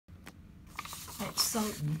Okay, so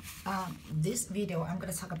this video I'm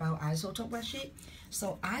going to talk about isotope worksheet.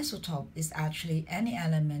 So isotope is actually any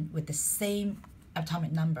element with the same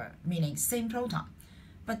atomic number, meaning same proton,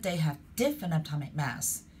 but they have different atomic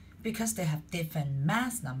mass. Because they have different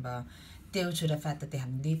mass number due to the fact that they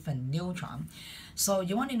have different neutron. So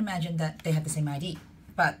you want to imagine that they have the same ID,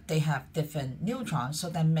 but they have different neutrons, so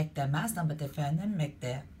that make their mass number different and make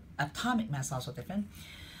their atomic mass also different.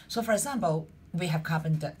 So for example, we have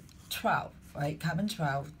carbon 12, right? Carbon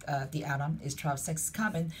 12, the atom is 12,6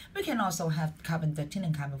 carbon. We can also have carbon 13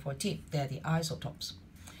 and carbon 14. They're the isotopes.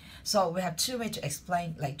 So we have two ways to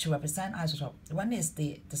explain, like to represent isotope. One is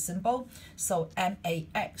the symbol. So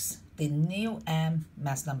MAX, the new M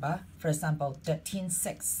mass number. For example,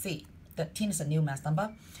 13,6C. 13 is a new mass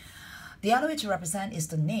number. The other way to represent is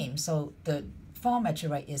the name. So the format to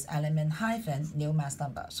write is element hyphen new mass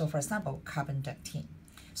number. So for example, carbon 13.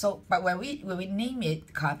 So, but when we name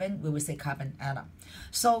it carbon, we will say carbon atom.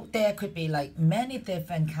 So there could be like many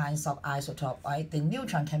different kinds of isotope, right? The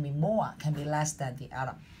neutron can be more, can be less than the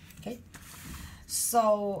atom. Okay.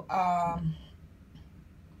 So,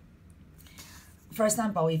 for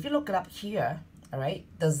example, if you look it up here, all right,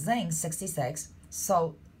 the zinc 66.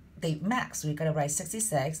 So the max we gotta write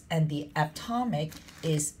 66, and the atomic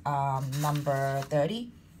is number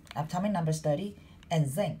 30. Atomic number is 30. And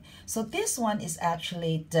zinc. So this one is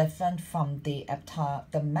actually different from the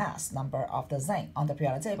mass number of the zinc on the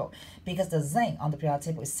periodic table, because the zinc on the periodic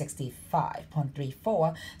table is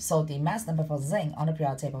 65.34. So the mass number for zinc on the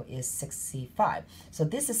periodic table is 65. So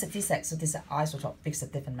this is 66. So this is an isotope because it's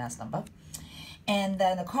a different mass number. And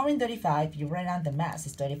then the chlorine 35, you write down the mass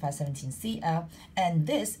is 3517 Cl, and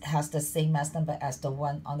this has the same mass number as the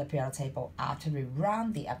one on the periodic table after we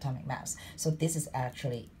round the atomic mass. So this is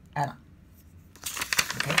actually atom.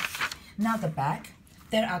 Okay, now the back,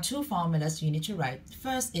 there are two formulas you need to write.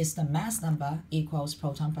 First is the mass number equals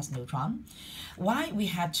proton plus neutron. Why we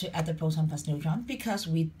have to add the proton plus neutron? Because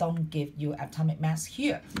we don't give you atomic mass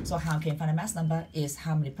here. So how can you find the mass number is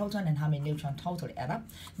how many proton and how many neutron totally add up.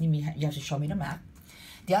 You have to show me the math.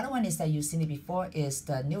 The other one is that you've seen it before is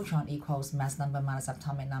the neutron equals mass number minus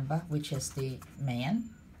atomic number, which is the man.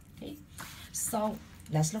 Okay, so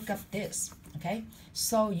let's look up this. Okay,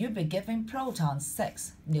 so you'll be given proton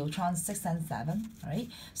 6, neutron 6 and 7, right?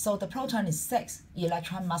 So the proton is 6,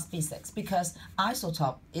 electron must be 6, because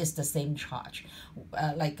isotope is the same charge,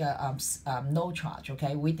 no charge,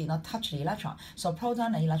 okay? We did not touch the electron. So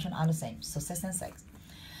proton and electron are the same, so 6 and 6.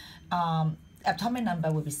 Atomic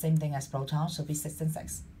number will be same thing as proton, so be 6 and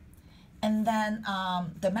 6. And then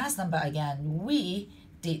the mass number, again, we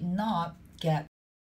did not get